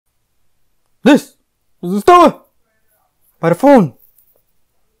This was the story by the phone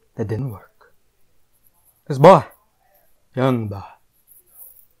that didn't work. This boy, young boy,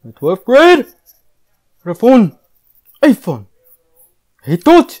 in 12th grade, had a phone, iPhone. He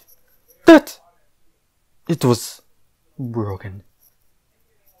thought that it was broken.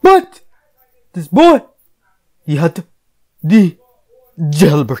 But this boy, he had the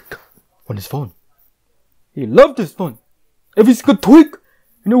jailbreak on his phone. He loved his phone. Every single tweak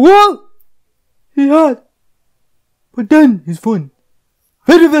in the world he had. But then his phone,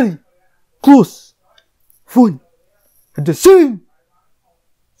 very, very close phone, had the same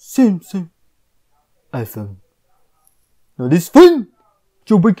iPhone. Now this phone,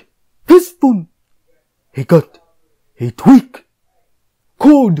 jailbreak his phone, he got a tweak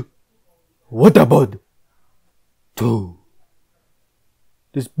called Waterbird 2.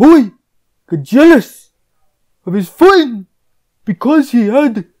 This boy got jealous of his phone because he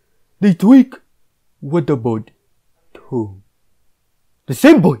had the tweak Waterbird 2. The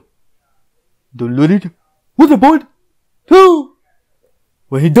same boy downloaded Waterbird 2.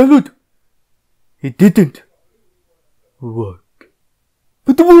 When he downloaded, it didn't work.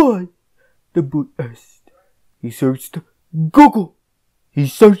 But why? The boy asked. He searched Google. He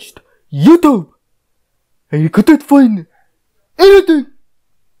searched YouTube. And he couldn't find anything.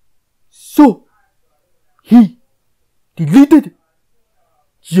 So, he deleted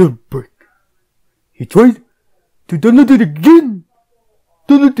jailbreak. He tried to download it again.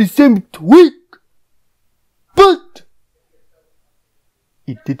 Download the same tweak. But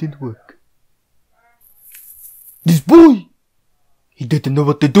it didn't work. This boy, he didn't know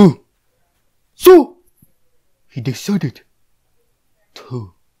what to do. So, he decided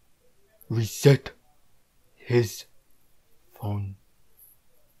to reset his phone.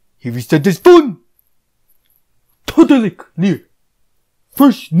 He reset his phone. Totally clear.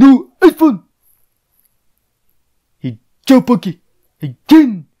 Fresh new iPhone. He jailbroke it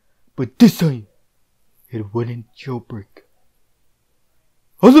again, but this time it wouldn't jailbreak.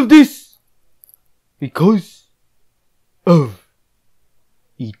 All of this because of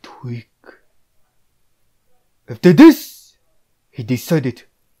a tweak. After this, he decided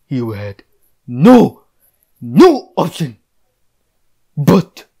he had no option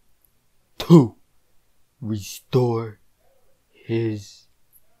but to restore his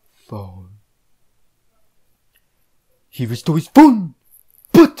phone. He restored his phone,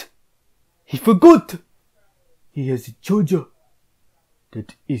 but he forgot he has a charger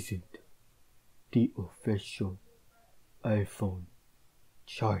that isn't the official iPhone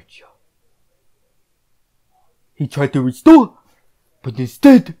charger. He tried to restore, but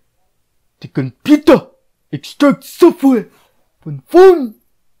instead, the computer extracted software from the phone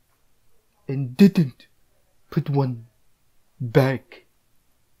and didn't put one back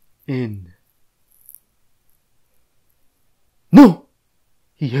in. No,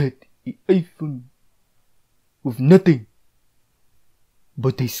 he had an iPhone with nothing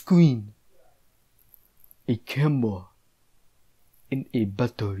but a screen, a camera, and a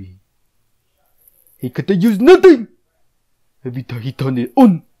battery. He could use nothing. Every time he turned it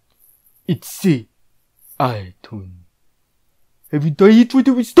on, it'd say iTunes. Every time he tried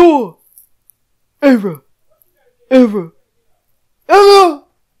to restore, error.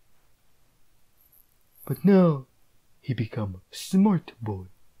 But now, he became a smart boy.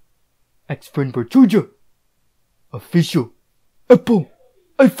 Ex-friend for charger. Official Apple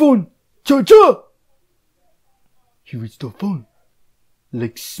iPhone charger. He restored phone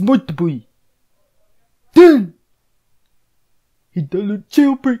like smart boy. Then, he downloaded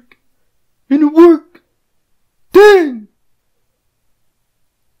jailbreak and it worked. Then,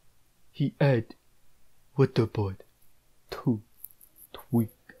 he added Waterbird 2 tweak.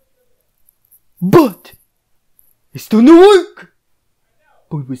 But, it still didn't work.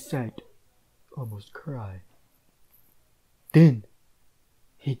 Boy was sad, almost cried. Then,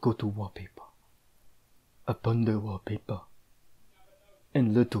 he got to wallpaper. Upon the wallpaper,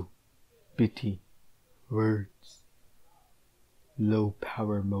 and little bitty words. Low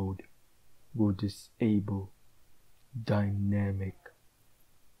power mode will disable dynamic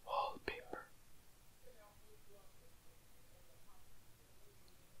wallpaper.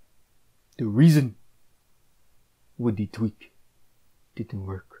 The reason why the tweak didn't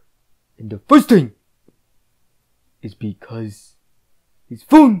work in the first thing is because his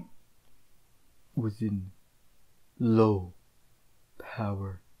phone was in low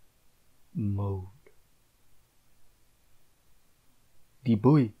power mode. The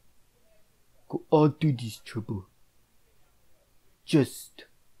boy go all through this trouble just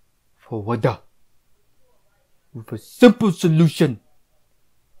for water with a simple solution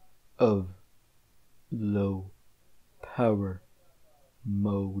of low power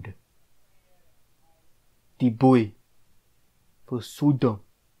mode. The boy was so dumb,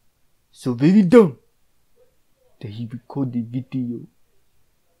 so very dumb, that he recorded a video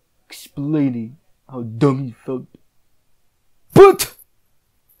explaining how dumb he felt. But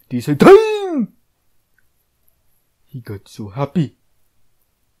this time, he got so happy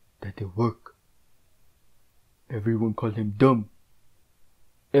that it worked. Everyone called him dumb.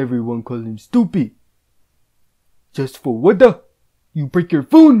 Everyone called him stupid. Just for what you break your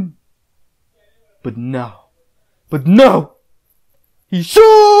phone. But now, he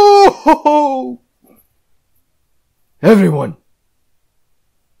showed everyone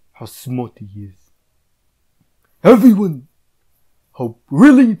how smart he is. Everyone how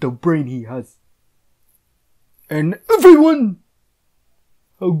brilliant a brain he has. And everyone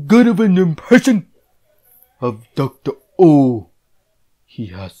how good of an impression of Dr. O he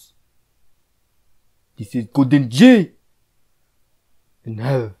has. This is Golden J, and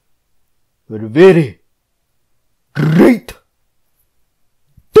have a very great